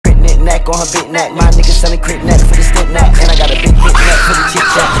on her big neck. My nigga selling crit neck for the stick neck. And I got a big neck for the chit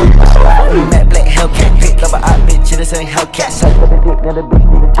chat. Matte black Hellcat, big double eye bitch, this ain't Hellcat. So for the dick, now the bitch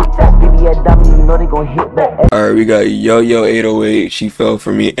need a tic tac. Give me a dummy, you know they gon' hit back. Alright, we got YoYo 808. She fell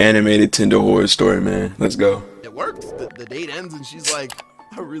for me. Animated Tinder horror story, man. Let's go. It works. The date ends and she's like,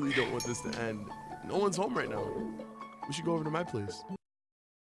 I really don't want this to end. No one's home right now. We should go over to my place.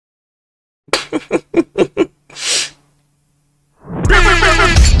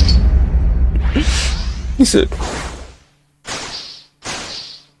 He said,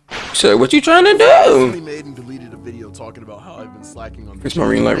 what you trying to do? I made and deleted a video talking about how I've been slacking on Fix my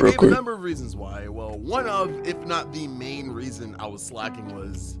ring light real quick. A number of reasons why. Well, one of, if not the main reason I was slacking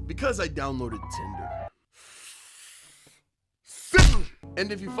was because I downloaded Tinder.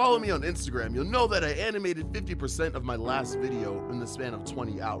 And if you follow me on Instagram, you'll know that I animated 50% of my last video in the span of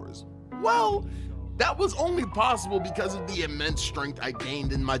 20 hours. Well, that was only possible because of the immense strength I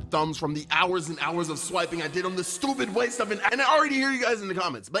gained in my thumbs from the hours and hours of swiping I did on the stupid waste of and I already hear you guys in the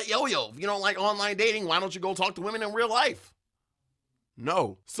comments, but YoYo, if you don't like online dating, why don't you go talk to women in real life?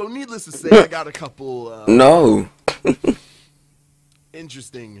 No. So needless to say, I got a couple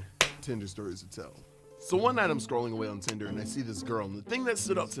interesting Tinder stories to tell. So one night I'm scrolling away on Tinder and I see this girl, and the thing that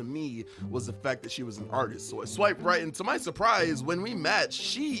stood out to me was the fact that she was an artist. So I swiped right, and to my surprise, when we matched,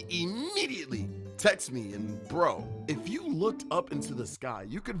 she immediately texted me, and bro, if you looked up into the sky,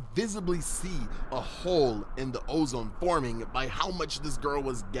 you could visibly see a hole in the ozone forming by how much this girl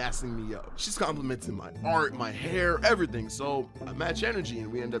was gassing me up. She's complimenting my art, my hair, everything, so I match energy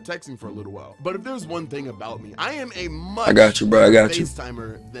and we end up texting for a little while. But if there's one thing about me, I am a much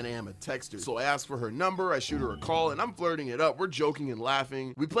FaceTimer than I am a texter. So I ask for her number, I shoot her a call, and I'm flirting it up. We're joking and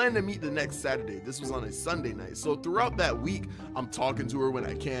laughing. We plan to meet the next Saturday. This was on a Sunday night. So throughout that week, I'm talking to her when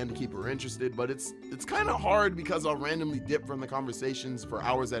I can to keep her interested, but it's kind of hard because I'll randomly dip from the conversations for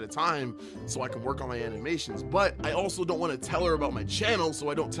hours at a time so I can work on my animations. But I also don't want to tell her about my channel, so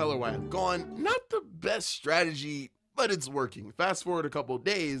I don't tell her why I'm gone. Not the best strategy, but it's working. Fast forward a couple of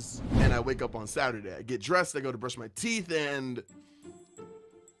days and I wake up on Saturday. I get dressed, I go to brush my teeth, and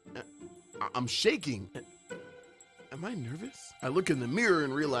I'm shaking. Am I nervous? I look in the mirror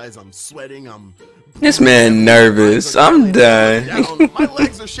and realize I'm sweating. This man nervous. I'm done. My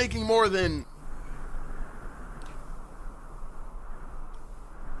legs are shaking more than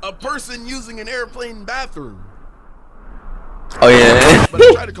a person using an airplane bathroom. Oh yeah. But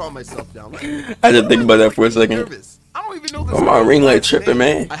I try to calm myself down. Like, I just think about that for a second. Nervous. I don't even know this. Oh, my ring light tripping,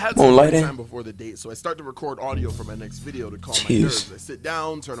 man. I had some time before the date, so I start to record audio for my next video to calm my nerves. I sit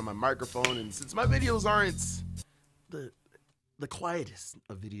down, turn on my microphone, and since my videos aren't the quietest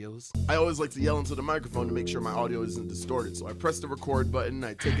of videos, I always like to yell into the microphone to make sure my audio isn't distorted. So I press the record button,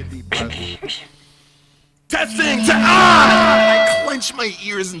 I take a deep breath. Testing! I clench my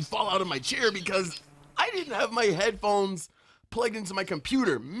ears and fall out of my chair because I didn't have my headphones plugged into my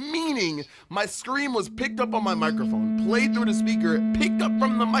computer, meaning my scream was picked up on my microphone, played through the speaker, picked up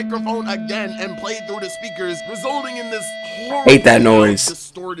from the microphone again, and played through the speakers, resulting in this horrible,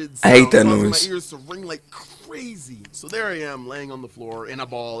 distorted sound. I hate that noise. My ears to ring like crazy. So there I am, laying on the floor in a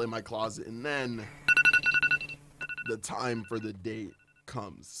ball in my closet, and then the time for the date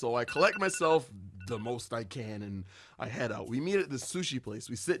comes. So I collect myself the most I can and I head out. We meet at this sushi place.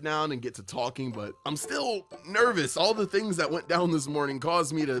 We sit down and get to talking, but I'm still nervous. All the things that went down this morning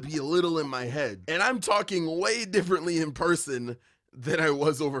caused me to be a little in my head. And I'm talking way differently in person than I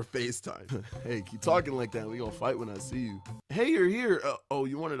was over FaceTime. Hey, keep talking like that. We gonna fight when I see you. Hey, you're here. Oh,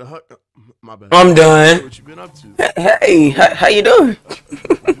 you wanted a hug? My bad. I'm done. What you been up to? Hey, how you doing?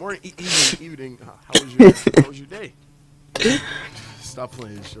 Morning, evening. How was your day? Stop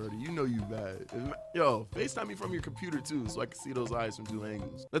playing, shorty. You know you bad. Yo, FaceTime me from your computer too, so I can see those eyes from 2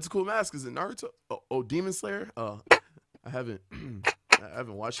 angles. That's a cool mask. Is it Naruto? Oh, Demon Slayer? I haven't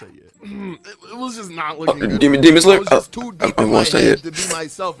watched that yet. It was just not looking good. Demon Slayer? I was just too deep in my head to be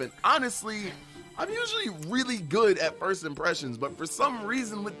myself. And honestly, I'm usually really good at first impressions, but for some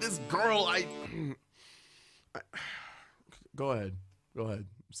reason with this girl, I go ahead,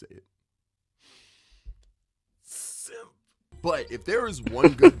 say it. But if there is one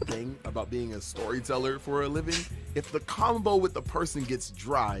good thing about being a storyteller for a living, if the combo with the person gets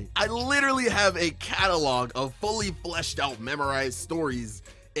dry, I literally have a catalog of fully fleshed out memorized stories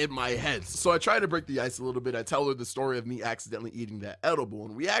in my head. So I try to break the ice a little bit. I tell her the story of me accidentally eating that edible,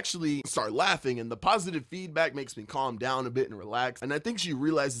 and we actually start laughing, and the positive feedback makes me calm down a bit and relax. And I think she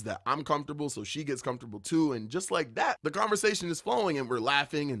realizes that I'm comfortable, so she gets comfortable too. And just like that, the conversation is flowing and we're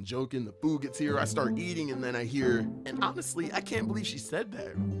laughing and joking. The food gets here, I start eating, and then I hear, and honestly, I can't believe she said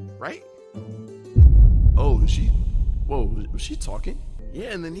that, right? Oh, was she talking?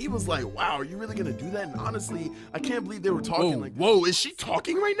 Yeah, and then he was like, wow, are you really gonna do that? And honestly, I can't believe they were talking like, whoa, is she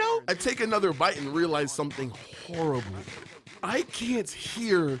talking right now? I take another bite and realize something horrible. I can't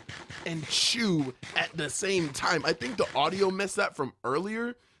hear and chew at the same time. I think the audio messed up from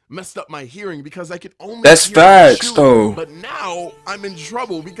earlier messed up my hearing because I could only That's hear facts chew. though. But now I'm in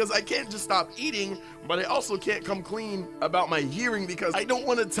trouble because I can't just stop eating, but I also can't come clean about my hearing because I don't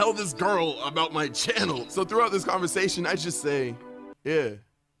want to tell this girl about my channel. So throughout this conversation, I just say, yeah.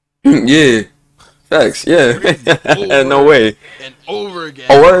 Yeah. Facts. Yeah. No way. And over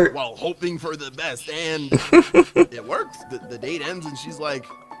again while hoping for the best. And it worked. The date ends and she's like,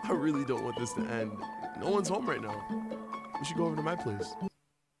 I really don't want this to end. No one's home right now. We should go over to my place.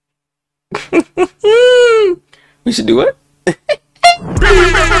 We should do what?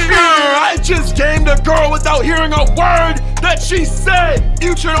 I just came to girl without hearing a word that she said.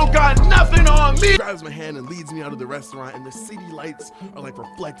 Future don't got nothing on me. She grabs my hand and leads me out of the restaurant, and the city lights are like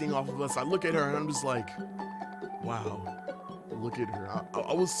reflecting off of us. I look at her and I'm just like, wow, look at her.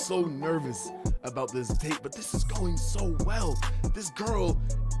 I was so nervous about this date, but this is going so well. This girl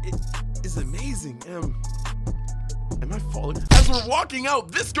is amazing. Am I falling? As we're walking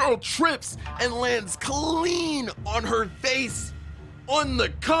out, this girl trips and lands clean on her face on the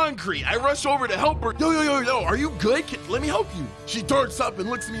concrete. I rush over to help her. Yo, are you good? Let me help you. She darts up and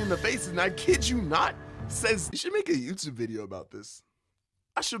looks me in the face, and I kid you not, says, you should make a YouTube video about this.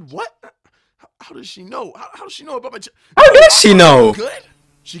 I should what? How does she know? How does she know about my How does she know? Good?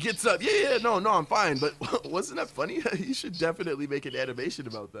 She gets up. Yeah, no, I'm fine. But wasn't that funny? You should definitely make an animation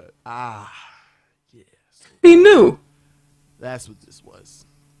about that. Yeah. He knew. That's what this was.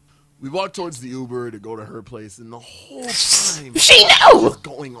 We walked towards the Uber to go to her place, and the whole time She knew. was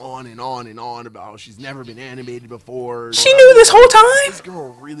going on and on and on about how she's never been animated before. She knew this whole time? This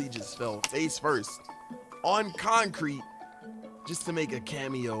girl really just fell face first on concrete just to make a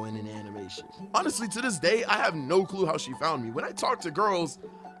cameo in an animation. Honestly, to this day, I have no clue how she found me. When I talk to girls,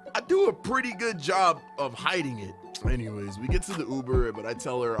 I do a pretty good job of hiding it. Anyways, we get to the Uber, but I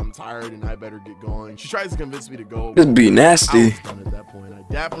tell her I'm tired and I better get going. She tries to convince me to go. This be nasty. I was done at that point. I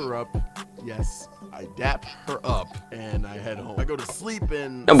dap her up. Yes, I dap her up and I head home. I go to sleep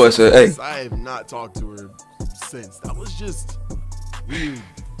and That boy said, hey. I have not talked to her since. That was just weird,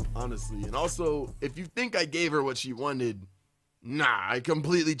 honestly. And also, if you think I gave her what she wanted, nah, I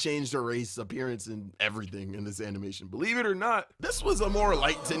completely changed her race, appearance, and everything in this animation. Believe it or not, this was a more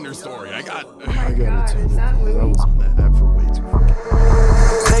light Tinder story. I got God, is that I was on that app for way too long.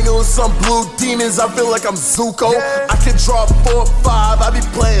 Hanging with some blue demons, I feel like I'm Zuko. I can draw 4 or 5, I be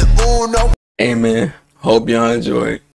playing Uno. Hey man, hope y'all enjoyed.